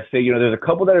go, where I say, you know, there's a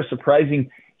couple that are surprising.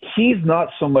 He's not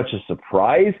so much a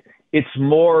surprise. It's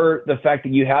more the fact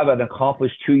that you have an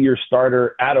accomplished 2-year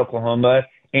starter at Oklahoma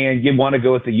and you want to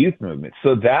go with the youth movement.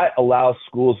 So that allows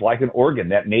schools like an Oregon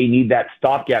that may need that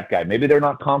stopgap guy. Maybe they're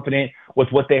not confident with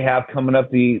what they have coming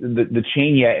up the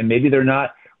chain yet, and maybe they're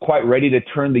not quite ready to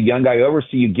turn the young guy over,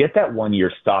 so you get that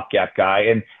 1-year stopgap guy.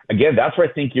 And again, that's where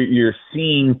I think you're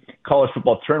seeing college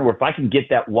football turn, where if I can get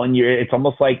that 1 year, it's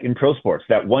almost like in pro sports,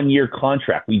 that 1-year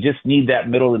contract. We just need that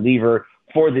middle reliever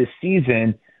for this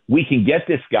season. We can get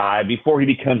this guy before he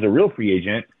becomes a real free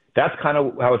agent. That's kind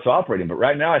of how it's operating. But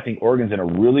right now, I think Oregon's in a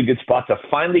really good spot to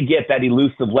finally get that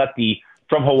elusive lefty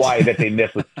from Hawaii that they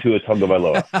missed with Tua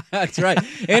Tagovailoa. That's right.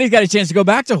 And he's got a chance to go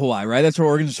back to Hawaii, right? That's where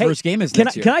Oregon's first game is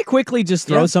next year. Can I quickly just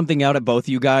throw something out at both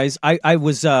you guys? I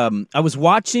was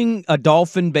watching a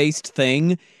Dolphin-based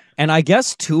thing, and I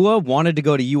guess Tua wanted to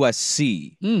go to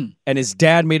USC, and his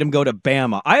dad made him go to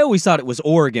Bama. I always thought it was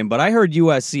Oregon, but I heard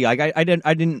USC. I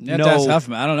didn't know. That's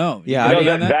Huffman. I don't know.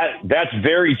 Yeah, that's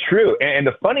very true. And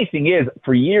the funny thing is,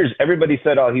 for years, everybody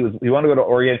said, he wanted to go to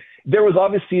Oregon. There was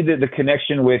obviously the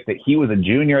connection with that he was a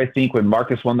junior, I think, when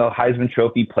Marcus won the Heisman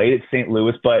Trophy, played at St.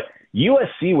 Louis, but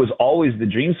USC was always the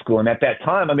dream school. And at that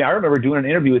time, I mean, I remember doing an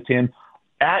interview with him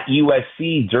at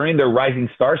USC during their Rising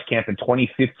Stars camp in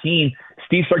 2015.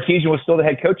 Steve Sarkisian was still the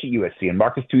head coach at USC, and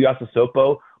Marcus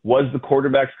Tuiasosopo was the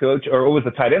quarterback's coach, or was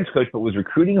the tight ends coach, but was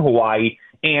recruiting Hawaii.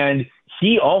 And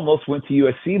he almost went to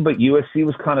USC, but USC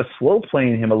was kind of slow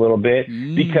playing him a little bit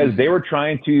because they were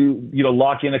trying to,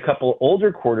 lock in a couple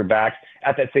older quarterbacks.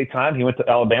 At that same time, he went to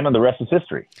Alabama, and the rest is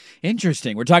history.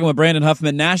 Interesting. We're talking with Brandon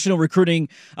Huffman, National Recruiting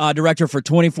Director for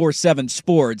 24/7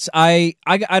 Sports. I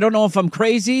don't know if I'm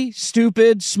crazy,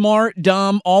 stupid, smart,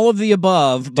 dumb, all of the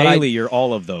above. But you're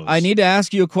all of those. I need to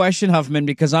ask you a question, Huffman,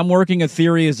 because I'm working a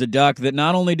theory as a Duck that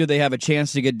not only do they have a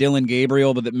chance to get Dylan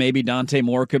Gabriel, but that maybe Dante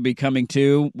Moore could be coming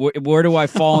too. Where do do I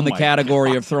fall in the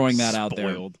category of throwing that out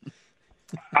there?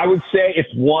 I would say it's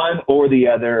one or the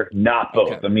other, not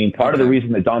both. Okay. I mean, part of the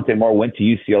reason that Dante Moore went to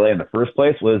UCLA in the first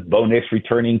place was Bo Nix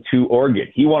returning to Oregon.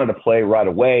 He wanted to play right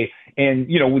away. And,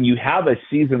 when you have a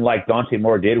season like Dante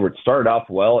Moore did, where it started off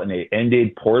well and it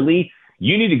ended poorly,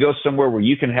 you need to go somewhere where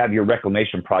you can have your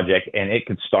reclamation project and it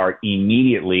could start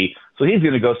immediately. So he's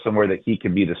going to go somewhere that he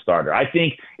can be the starter. I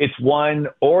think it's one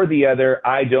or the other.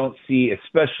 I don't see,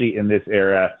 especially in this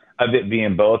era, of it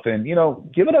being both. And,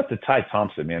 give it up to Ty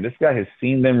Thompson, man. This guy has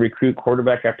seen them recruit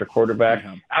quarterback after quarterback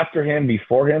after him,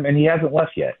 before him, and he hasn't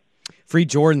left yet. Free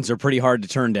Jordans are pretty hard to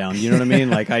turn down. You know what I mean?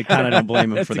 Like, I kind of don't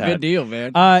blame him for that. That's a good deal,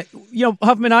 man.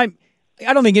 Huffman, I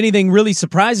don't think anything really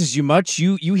surprises you much.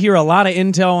 You hear a lot of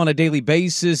intel on a daily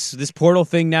basis. This portal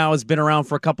thing now has been around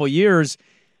for a couple of years.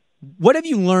 What have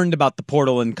you learned about the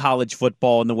portal in college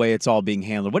football and the way it's all being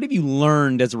handled? What have you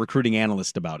learned as a recruiting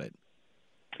analyst about it?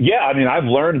 Yeah, I mean, I've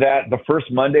learned that the first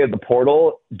Monday of the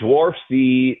portal dwarfs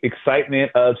the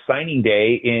excitement of signing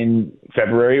day in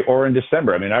February or in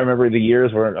December. I mean, I remember the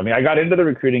years where, I got into the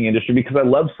recruiting industry because I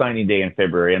loved signing day in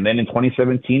February. And then in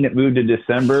 2017, it moved to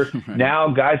December. Now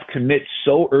guys commit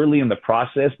so early in the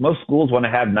process. Most schools want to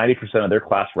have 90% of their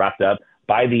class wrapped up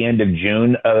by the end of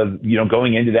June of,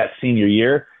 going into that senior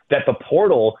year. That the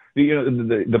portal,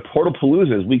 the portal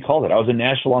palooza, as we call it. I was in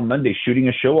Nashville on Monday shooting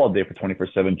a show all day for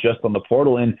 24/7 just on the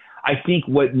portal. And I think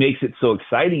what makes it so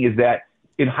exciting is that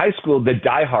in high school, the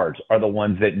diehards are the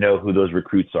ones that know who those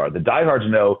recruits are. The diehards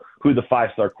know who the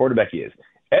 5-star quarterback is.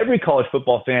 Every college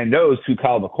football fan knows who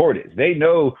Kyle McCord is. They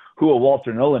know who a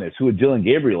Walter Nolan is, who a Dylan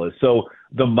Gabriel is. So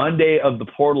the Monday of the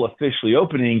portal officially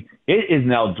opening, it is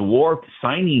now dwarfed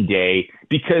signing day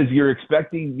because you're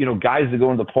expecting, guys to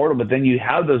go into the portal, but then you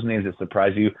have those names that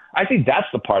surprise you. I think that's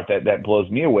the part that blows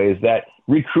me away, is that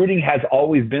recruiting has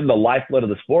always been the lifeblood of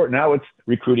the sport. Now it's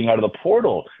recruiting out of the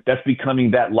portal that's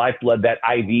becoming that lifeblood, that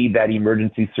IV, that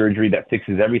emergency surgery that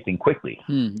fixes everything quickly.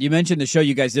 You mentioned the show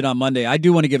you guys did on Monday. I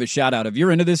do want to give a shout out. If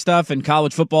you're into this stuff in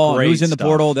college football and who's in the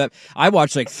portal, that I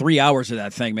watched like 3 hours of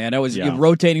that thing, man. I was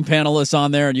rotating panelists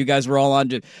on there, and you guys were all on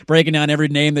just breaking down every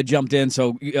name that jumped in.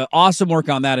 So awesome work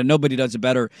on that, and nobody does it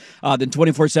better than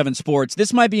 24/7 Sports.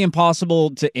 This might be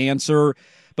impossible to answer,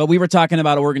 but we were talking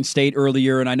about Oregon State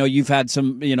earlier, and I know you've had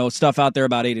some, stuff out there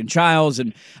about Aiden Childs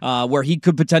and where he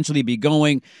could potentially be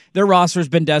going. Their roster's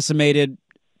been decimated.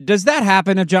 Does that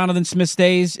happen if Jonathan Smith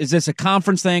stays? Is this a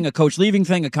conference thing, a coach leaving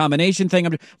thing, a combination thing?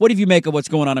 What do you make of what's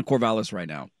going on in Corvallis right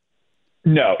now?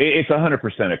 No, it's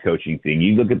 100% a coaching thing.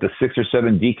 You look at the 6 or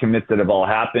 7 decommits that have all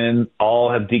happened,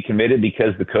 all have decommitted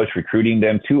because the coach recruiting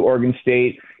them to Oregon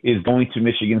State is going to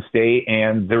Michigan State,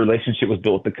 and the relationship was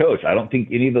built with the coach. I don't think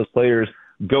any of those players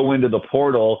go into the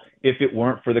portal if it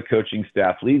weren't for the coaching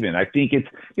staff leaving. I think it's,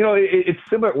 it's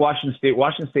similar at Washington State.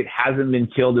 Washington State hasn't been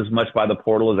killed as much by the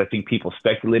portal as I think people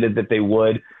speculated that they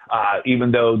would,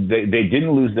 even though they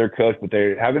didn't lose their coach, but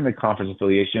they're having the conference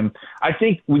affiliation. I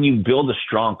think when you build a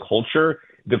strong culture,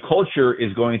 the culture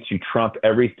is going to trump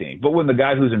everything. But when the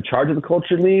guy who's in charge of the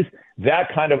culture leaves,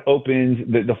 that kind of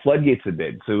opens the floodgates a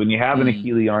bit. So when you have an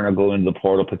Akili Arnold go into the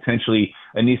portal, potentially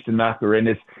Anista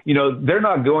Macarenis, they're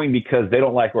not going because they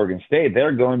don't like Oregon State.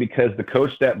 They're going because the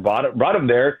coach that brought them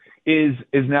there is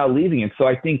now leaving. And so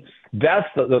I think that's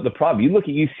the problem. You look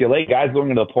at UCLA, guys going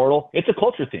into the portal, it's a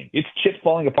culture thing. It's chips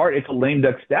falling apart. It's a lame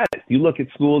duck status. You look at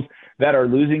schools that are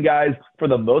losing guys, for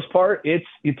the most part, it's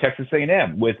Texas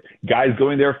A&M with guys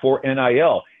going there for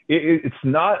NIL. It's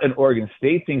not an Oregon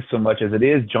State thing so much as it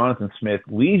is Jonathan Smith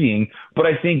leaving, but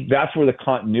I think that's where the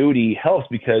continuity helps,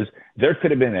 because there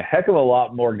could have been a heck of a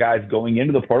lot more guys going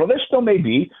into the portal. There still may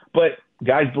be, but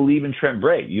guys believe in Trent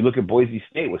Bray. You look at Boise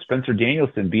State with Spencer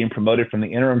Danielson being promoted from the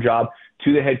interim job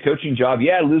to the head coaching job.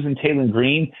 Yeah, losing Taylon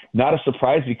Green, not a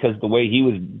surprise because the way he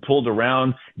was pulled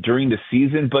around during the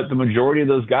season, but the majority of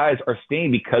those guys are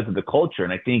staying because of the culture.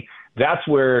 And I think that's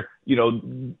where,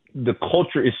 the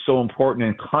culture is so important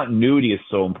and continuity is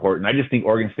so important. I just think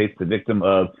Oregon State's the victim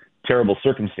of terrible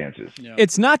circumstances. Yeah.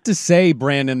 It's not to say,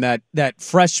 Brandon, that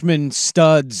freshman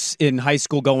studs in high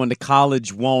school going to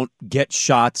college won't get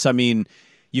shots. I mean,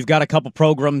 you've got a couple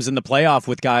programs in the playoff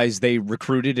with guys they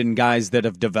recruited and guys that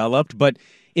have developed, but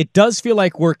it does feel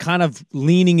like we're kind of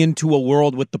leaning into a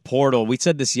world with the portal. We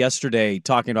said this yesterday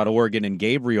talking about Oregon and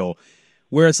Gabriel,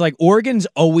 where it's like Oregon's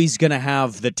always going to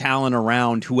have the talent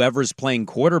around whoever's playing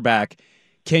quarterback.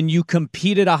 Can you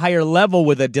compete at a higher level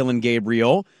with a Dylan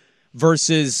Gabriel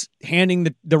versus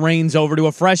handing the reins over to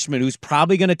a freshman who's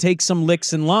probably going to take some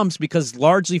licks and lumps because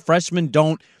largely freshmen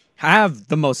don't have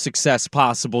the most success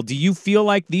possible? Do you feel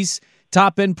like these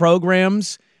top-end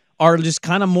programs are just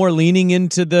kind of more leaning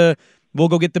into the we'll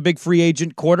go get the big free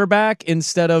agent quarterback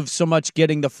instead of so much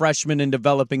getting the freshman and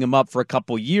developing him up for a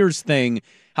couple years thing,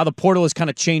 how the portal has kind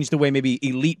of changed the way maybe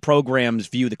elite programs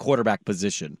view the quarterback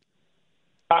position.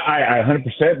 I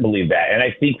 100% believe that. And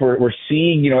I think we're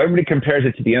seeing, everybody compares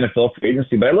it to the NFL free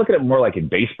agency, but I look at it more like in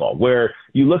baseball, where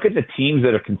you look at the teams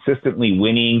that are consistently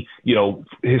winning,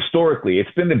 historically,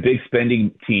 it's been the big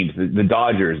spending teams, the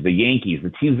Dodgers, the Yankees,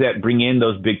 the teams that bring in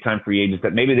those big time free agents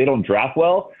that maybe they don't draft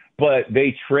well, but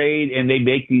they trade and they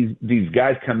make these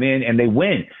guys come in and they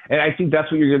win. And I think that's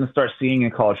what you're going to start seeing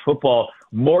in college football,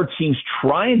 more teams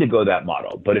trying to go that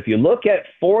model. But if you look at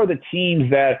 4 of the teams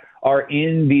that are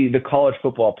in the college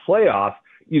football playoff,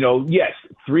 yes,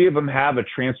 3 of them have a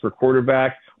transfer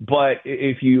quarterback. But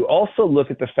if you also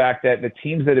look at the fact that the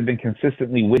teams that have been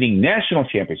consistently winning national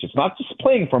championships, not just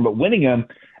playing for them, but winning them,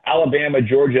 Alabama,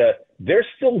 Georgia, they're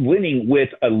still winning with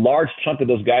a large chunk of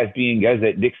those guys being guys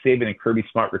that Nick Saban and Kirby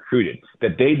Smart recruited,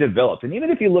 that they developed. And even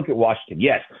if you look at Washington,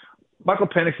 yes, Michael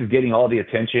Penix is getting all the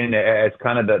attention as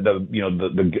kind of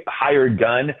the hired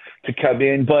gun to come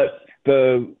in, but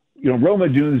the Roma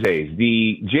Dunzes,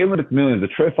 the Jalen McMillan, the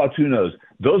Troy Fortunos,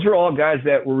 those are all guys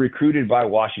that were recruited by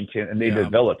Washington and they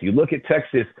developed. You look at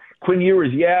Texas, Quinn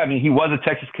Ewers, he was a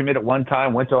Texas commit at one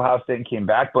time, went to Ohio State and came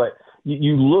back, but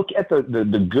you look at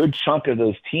the good chunk of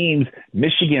those teams,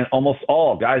 Michigan, almost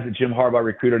all guys that Jim Harbaugh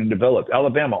recruited and developed.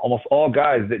 Alabama, almost all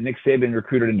guys that Nick Saban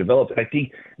recruited and developed. And I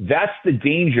think that's the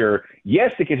danger.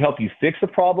 Yes, it can help you fix the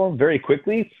problem very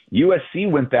quickly. USC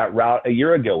went that route a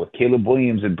year ago with Caleb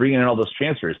Williams and bringing in all those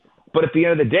transfers. But at the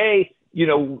end of the day,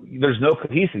 there's no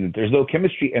cohesiveness, there's no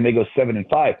chemistry, and they go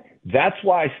 7-5. That's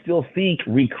why I still think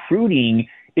recruiting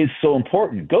is so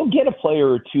important. Go get a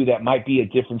player or 2 that might be a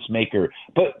difference maker.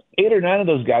 But 8 or 9 of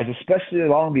those guys, especially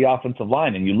along the offensive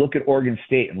line, and you look at Oregon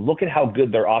State and look at how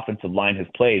good their offensive line has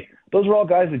played, those are all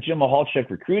guys that Jim Mahalchuk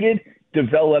recruited,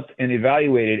 developed, and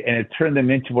evaluated, and it turned them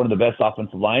into one of the best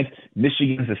offensive lines.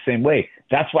 Michigan's the same way.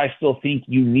 That's why I still think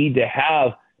you need to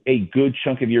have a good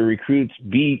chunk of your recruits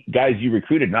be guys you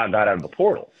recruited, not got out of the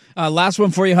portal. Last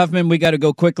one for you, Huffman. We got to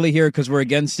go quickly here because we're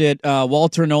against it.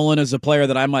 Walter Nolan is a player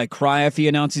that I might cry if he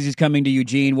announces he's coming to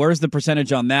Eugene. Where's the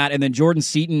percentage on that? And then Jordan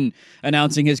Seaton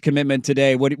announcing his commitment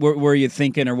today. What are you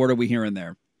thinking, or what are we hearing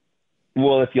there?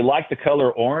 Well, if you like the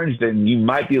color orange, then you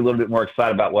might be a little bit more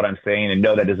excited about what I'm saying. And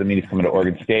no, that doesn't mean he's coming to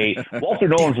Oregon State. Walter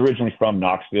Nolan's originally from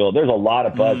Knoxville. There's a lot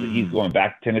of buzz that he's going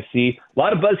back to Tennessee. A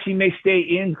lot of buzz he may stay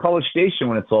in College Station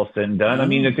when it's all said and done. I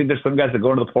mean, I think there's some guys that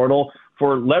go into the portal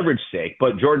for leverage sake.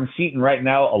 But Jordan Seaton right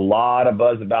now, a lot of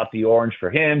buzz about the orange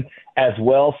for him as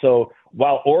well. So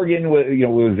while Oregon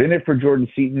was in it for Jordan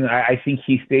Seaton, I think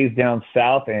he stays down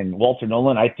south. And Walter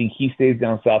Nolan, I think he stays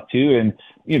down south too. And,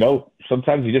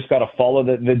 sometimes you just got to follow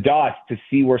the dots to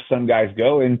see where some guys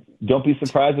go. And don't be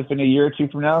surprised if in a year or 2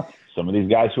 from now, some of these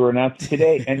guys who are announced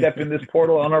today end up in this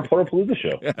portal on our Portalpalooza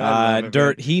show.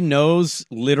 Dirt, he knows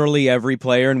literally every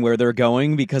player and where they're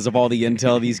going because of all the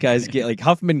intel these guys get. Like,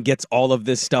 Huffman gets all of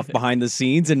this stuff behind the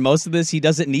scenes, and most of this he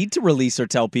doesn't need to release or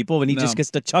tell people, and he just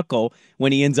gets to chuckle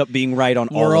when he ends up being right on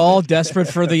all of it. We're all desperate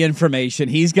for the information.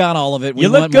 He's got all of it. You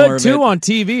look good, too, on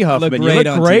TV, Huffman. You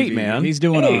look great, man. He's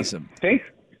doing awesome.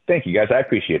 Thank you, guys. I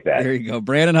appreciate that. There you go.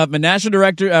 Brandon Huffman, National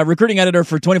Director, Recruiting Editor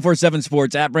for 24/7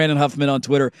 Sports, at Brandon Huffman on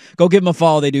Twitter. Go give him a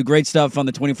follow. They do great stuff on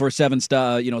the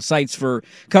 24/7 sites for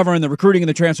covering the recruiting and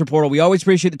the transfer portal. We always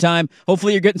appreciate the time.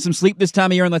 Hopefully you're getting some sleep this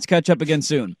time of year, and let's catch up again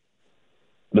soon.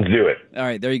 Let's do it. All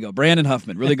right, there you go. Brandon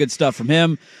Huffman. Really good stuff from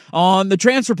him on the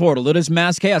transfer portal. It is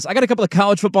mass chaos. I got a couple of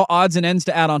college football odds and ends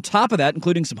to add on top of that,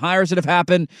 including some hires that have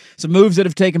happened, some moves that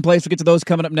have taken place. We'll get to those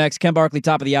coming up next. Ken Barkley,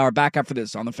 top of the hour. Back after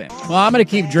this on The Fan. Well, I'm going to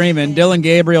keep dreaming. Dylan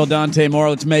Gabriel, Dante Moore,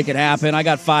 let's make it happen. I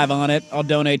got 5 on it. I'll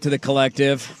donate to the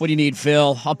collective. What do you need,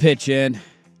 Phil? I'll pitch in.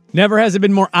 Never has it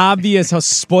been more obvious how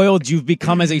spoiled you've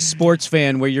become as a sports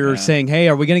fan, where you're saying, hey,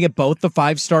 are we going to get both the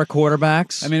 5-star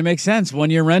quarterbacks? I mean, it makes sense.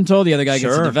 1-year rental, the other guy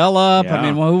gets to develop. Yeah. I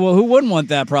mean, who wouldn't want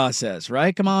that process,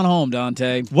 right? Come on home,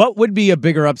 Dante. What would be a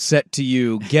bigger upset to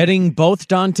you, getting both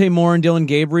Dante Moore and Dylan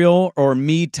Gabriel, or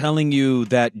me telling you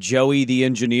that Joey, the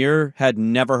engineer, had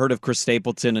never heard of Chris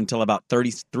Stapleton until about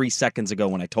 33 seconds ago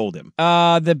when I told him?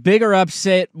 The bigger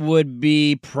upset would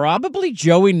be probably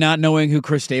Joey not knowing who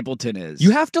Chris Stapleton is.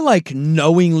 You have to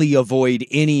knowingly avoid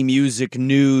any music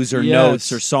news or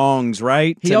notes or songs,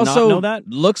 right? He also not know that?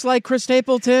 Looks like Chris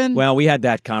Stapleton. Well, we had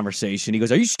that conversation. He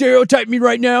goes, are you stereotyping me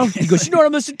right now? He goes, you know what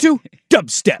I'm listening to?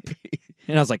 Dubstep.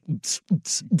 And I was like,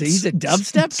 he's a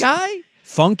dubstep guy?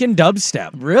 Funk and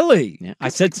dubstep. Really? Yeah. I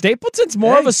said Stapleton's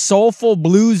more of a soulful,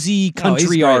 bluesy country he's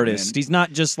great, artist. Man. He's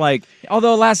not just like...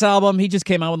 Although last album, he just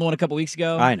came out with one a couple weeks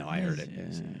ago. I know, I heard it. It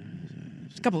was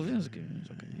good. It was okay.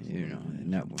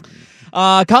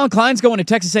 Colin Klein's going to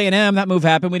Texas A&M. That move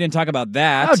happened. We didn't talk about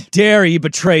that. How dare he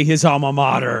betray his alma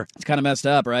mater? It's kind of messed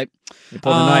up, right? They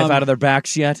pulled a knife out of their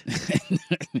backs yet?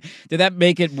 Did that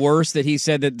make it worse that he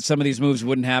said that some of these moves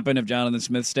wouldn't happen if Jonathan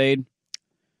Smith stayed?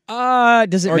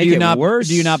 Does it make it worse?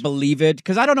 Do you not believe it?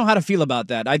 Because I don't know how to feel about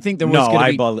that. I think there was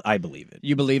going to be... I believe it.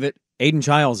 You believe it? Aiden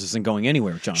Childs isn't going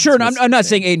anywhere, John. Sure, I'm not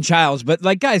saying Aiden Childs, but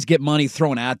like guys get money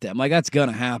thrown at them. Like that's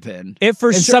gonna happen.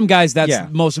 Some guys,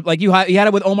 that's most like you had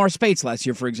it with Omar Spates last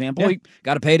year, for example. He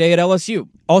got a payday at LSU.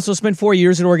 Also spent 4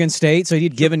 years at Oregon State, so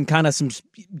he'd given kind of some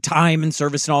time and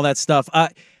service and all that stuff.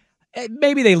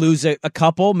 Maybe they lose a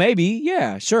couple. Maybe,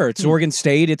 yeah, sure. It's Oregon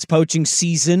State. It's poaching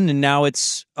season, and now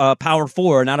it's Power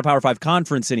 4, not a Power 5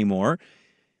 conference anymore.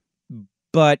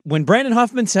 But when Brandon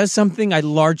Huffman says something, I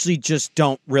largely just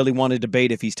don't really want to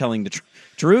debate if he's telling the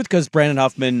truth, because Brandon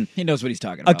Huffman... He knows what he's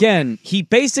talking about. Again, he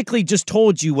basically just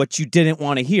told you what you didn't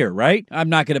want to hear, right? I'm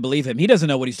not going to believe him. He doesn't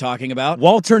know what he's talking about.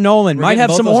 Walter Nolan might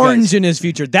have some orange in his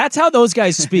future. That's how those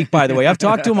guys speak, by the way. I've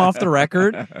talked to him off the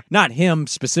record. Not him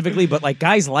specifically, but like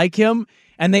guys like him.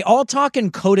 And they all talk in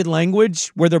coded language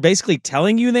where they're basically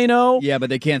telling you they know. Yeah,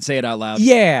 but they can't say it out loud.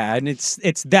 Yeah, and it's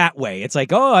that way. It's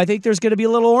like, I think there's going to be a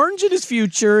little orange in his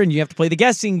future, and you have to play the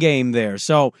guessing game there.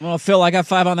 So, well, Phil, I got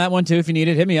 5 on that one, too. If you need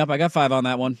it, hit me up. I got 5 on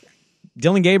that one.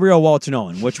 Dylan Gabriel, Walter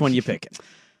Nolan. Which one you picking?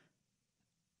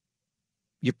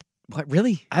 What,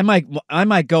 really? I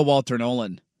might go Walter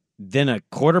Nolan. Then a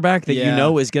quarterback that you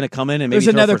know is going to come in and maybe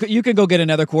you can go get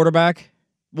another quarterback.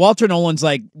 Walter Nolan's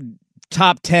like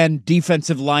top 10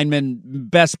 defensive lineman,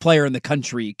 best player in the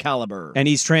country caliber. And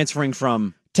he's transferring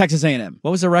from Texas A&M.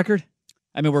 What was the record?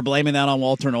 I mean, we're blaming that on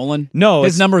Walter Nolan. No.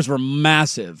 His numbers were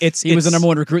massive. He was the number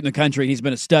 1 recruit in the country. He's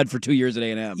been a stud for 2 years at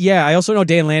A&M. Yeah, I also know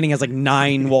Dan Lanning has like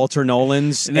 9 Walter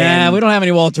Nolans. Nah, we don't have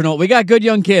any Walter Nolan. We got good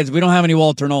young kids. We don't have any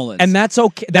Walter Nolans. And that's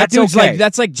okay. That's okay.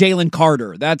 That's like Jalen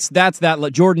Carter. That's that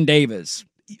Jordan Davis.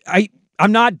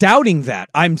 I'm not doubting that.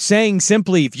 I'm saying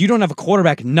simply, if you don't have a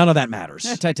quarterback, none of that matters.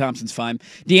 Ty Thompson's fine.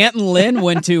 DeAnton Lynn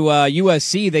went to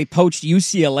USC. They poached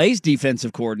UCLA's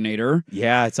defensive coordinator.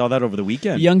 Yeah, I saw that over the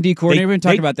weekend. Young D coordinator. We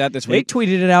talked about that this week. They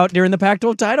tweeted it out during the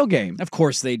Pac-12 title game. Of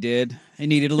course they did. They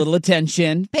needed a little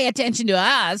attention. Pay attention to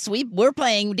us. We're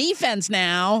playing defense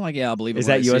now. Like, yeah, I'll believe it. Is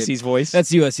that USC's voice?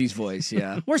 That's USC's voice,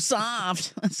 yeah. We're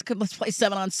soft. Let's play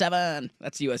 7-on-7.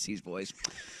 That's USC's voice.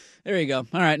 There you go.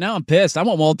 All right, now I'm pissed. I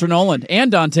want Walter Nolan and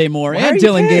Dante Moore and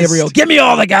Dylan Gabriel. Give me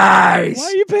all the guys. Why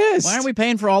are you pissed? Why aren't we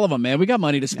paying for all of them, man? We got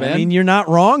money to spend. I mean, you're not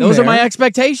wrong. Those are my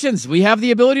expectations. We have the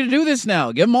ability to do this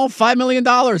now. Give them all $5 million.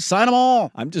 Sign them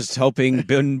all. I'm just hoping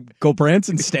Ben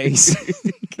Branson stays.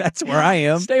 That's where I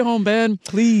am. Stay home, Ben.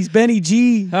 Please, Benny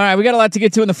G. All right, we got a lot to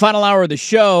get to in the final hour of the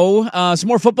show. Some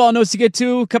more football notes to get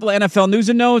to. A couple of NFL news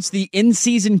and notes. The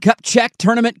in-season Cup Check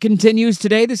tournament continues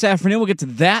today, this afternoon. We'll get to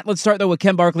that. Let's start, though, with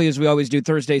Ken Barkley, as we always do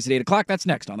Thursdays at 8 o'clock. That's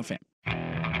next on The Fan.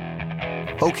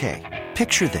 Okay,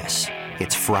 picture this.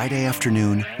 It's Friday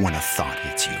afternoon when a thought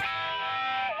hits you.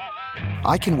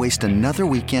 I can waste another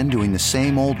weekend doing the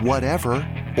same old whatever,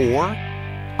 or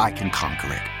I can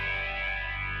conquer it.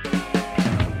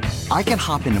 I can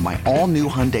hop into my all-new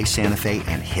Hyundai Santa Fe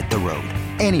and hit the road.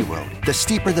 Any road. The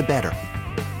steeper, the better.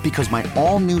 Because my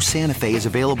all-new Santa Fe is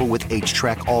available with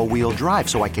H-Track all-wheel drive,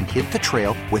 so I can hit the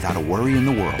trail without a worry in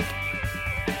the world.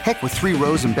 Heck, with 3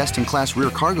 rows and best-in-class rear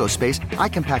cargo space, I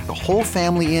can pack the whole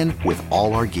family in with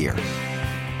all our gear.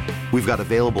 We've got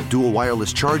available dual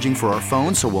wireless charging for our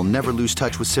phones, so we'll never lose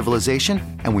touch with civilization,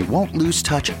 and we won't lose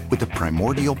touch with the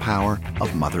primordial power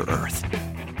of Mother Earth.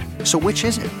 So which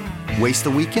is it? Waste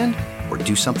the weekend or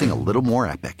do something a little more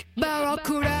epic?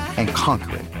 And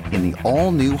conquer it in the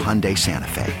all-new Hyundai Santa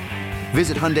Fe.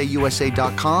 Visit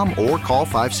HyundaiUSA.com or call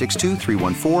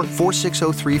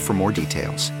 562-314-4603 for more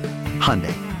details.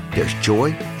 Hyundai, there's joy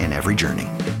in every journey.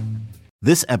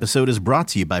 This episode is brought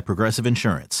to you by Progressive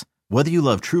Insurance. Whether you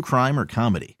love true crime or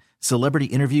comedy, celebrity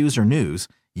interviews or news,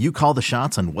 you call the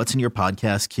shots on what's in your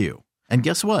podcast queue. And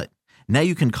guess what? Now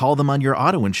you can call them on your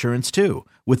auto insurance too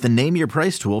with the Name Your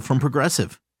Price tool from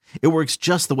Progressive. It works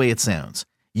just the way it sounds.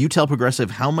 You tell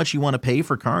Progressive how much you want to pay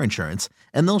for car insurance,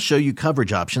 and they'll show you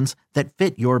coverage options that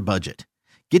fit your budget.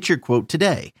 Get your quote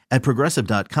today at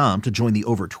Progressive.com to join the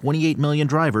over 28 million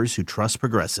drivers who trust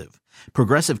Progressive.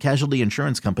 Progressive Casualty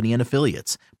Insurance Company and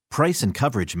Affiliates. Price and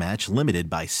coverage match limited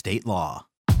by state law.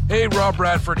 Hey, Rob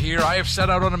Bradford here. I have set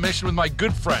out on a mission with my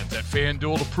good friends at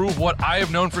FanDuel to prove what I have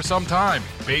known for some time.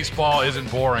 Baseball isn't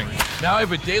boring. Now I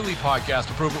have a daily podcast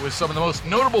to prove it with some of the most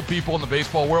notable people in the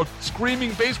baseball world,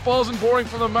 screaming baseball isn't boring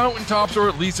from the mountaintops, or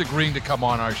at least agreeing to come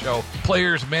on our show.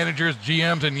 Players, managers,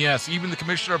 GMs, and yes, even the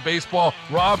commissioner of baseball,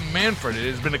 Rob Manfred.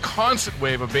 It has been a constant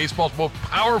wave of baseball's most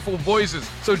powerful voices.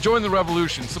 So join the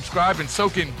revolution. Subscribe and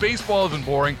soak in Baseball Isn't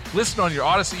Boring. Listen on your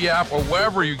Odyssey app or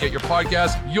wherever you get your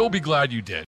podcasts. You'll be glad you did.